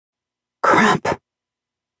Crap.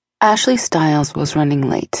 Ashley Stiles was running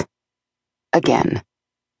late. Again.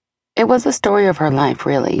 It was the story of her life,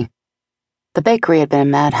 really. The bakery had been a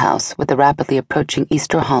madhouse with the rapidly approaching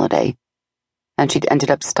Easter holiday, and she'd ended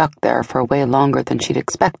up stuck there for way longer than she'd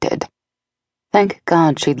expected. Thank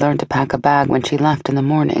God she'd learned to pack a bag when she left in the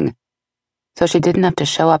morning, so she didn't have to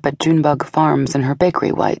show up at Junebug Farms in her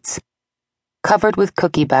bakery whites, covered with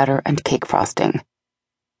cookie batter and cake frosting.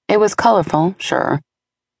 It was colorful, sure,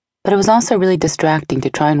 but it was also really distracting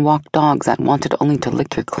to try and walk dogs that wanted only to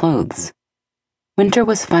lick your clothes. Winter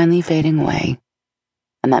was finally fading away,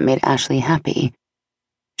 and that made Ashley happy.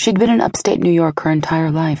 She'd been in upstate New York her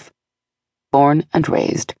entire life, born and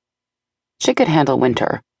raised. She could handle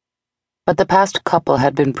winter, but the past couple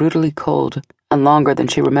had been brutally cold and longer than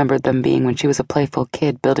she remembered them being when she was a playful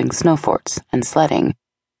kid building snow forts and sledding.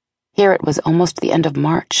 Here it was almost the end of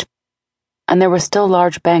March, and there were still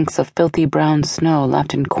large banks of filthy brown snow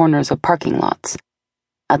left in corners of parking lots,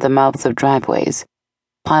 at the mouths of driveways,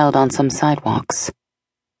 piled on some sidewalks.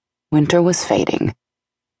 Winter was fading,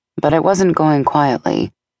 but it wasn't going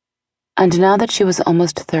quietly, and now that she was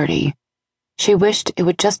almost 30, she wished it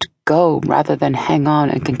would just go rather than hang on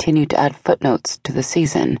and continue to add footnotes to the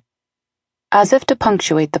season. As if to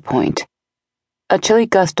punctuate the point, a chilly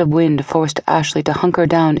gust of wind forced Ashley to hunker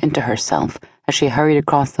down into herself as she hurried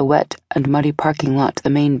across the wet and muddy parking lot to the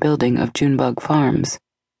main building of Junebug Farms.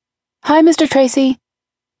 "Hi, Mr. Tracy,"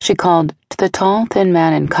 she called to the tall, thin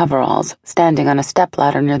man in coveralls standing on a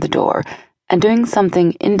stepladder near the door and doing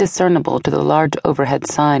something indiscernible to the large overhead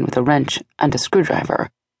sign with a wrench and a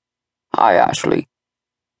screwdriver. "Hi, Ashley.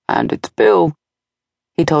 And it's Bill,"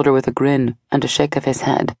 he told her with a grin and a shake of his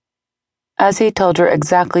head, as he told her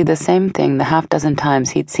exactly the same thing the half-dozen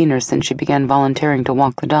times he'd seen her since she began volunteering to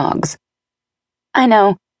walk the dogs. "I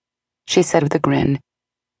know," she said with a grin,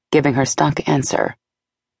 giving her stock answer.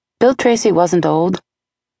 Bill Tracy wasn't old,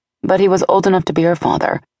 but he was old enough to be her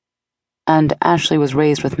father, and Ashley was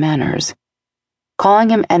raised with manners. Calling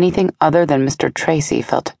him anything other than Mr. Tracy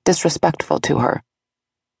felt disrespectful to her.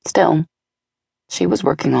 Still, she was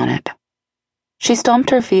working on it. She stomped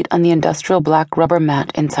her feet on the industrial black rubber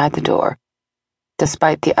mat inside the door,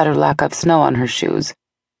 despite the utter lack of snow on her shoes,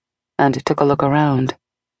 and took a look around.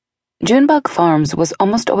 Junebug Farms was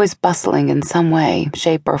almost always bustling in some way,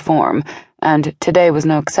 shape, or form, and today was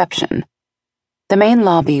no exception. The main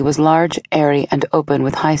lobby was large, airy, and open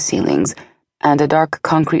with high ceilings, and a dark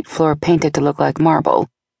concrete floor painted to look like marble,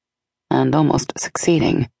 and almost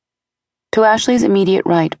succeeding. To Ashley's immediate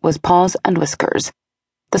right was Paws and Whiskers,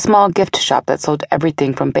 the small gift shop that sold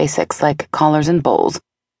everything from basics like collars and bowls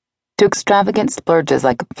to extravagant splurges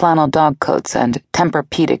like flannel dog coats and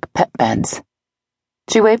Tempur-Pedic pet beds.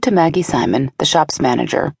 She waved to Maggie Simon, the shop's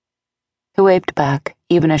manager, who waved back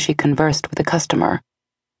even as she conversed with a customer.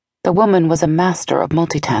 The woman was a master of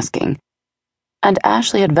multitasking, and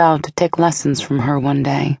Ashley had vowed to take lessons from her one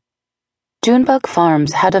day. Junebug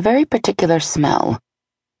Farms had a very particular smell,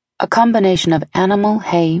 a combination of animal,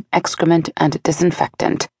 hay, excrement, and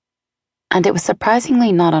disinfectant, and it was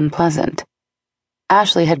surprisingly not unpleasant.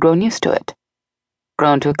 Ashley had grown used to it,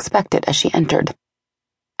 grown to expect it as she entered,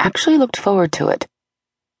 actually looked forward to it,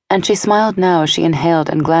 and she smiled now as she inhaled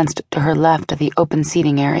and glanced to her left at the open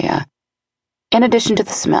seating area. In addition to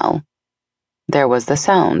the smell, there was the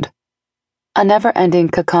sound, a never-ending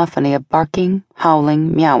cacophony of barking,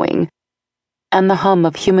 howling, meowing, and the hum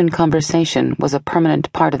of human conversation was a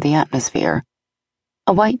permanent part of the atmosphere.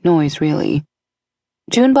 A white noise, really.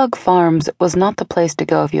 Junebug Farms was not the place to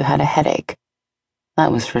go if you had a headache.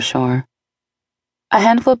 That was for sure. A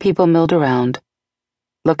handful of people milled around,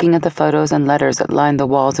 looking at the photos and letters that lined the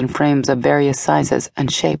walls and frames of various sizes and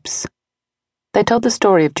shapes. They told the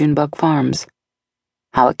story of Junebug Farms,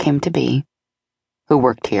 how it came to be, who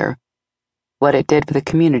worked here, what it did for the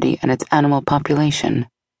community and its animal population.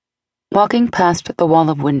 Walking past the wall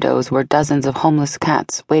of windows where dozens of homeless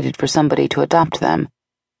cats waited for somebody to adopt them,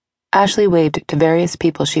 Ashley waved to various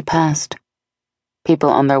people she passed. People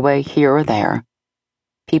on their way here or there.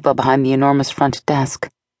 People behind the enormous front desk.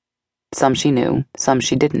 Some she knew, some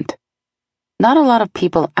she didn't. Not a lot of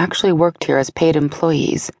people actually worked here as paid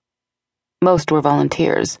employees. Most were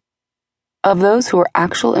volunteers. Of those who were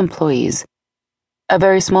actual employees, a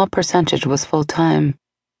very small percentage was full-time.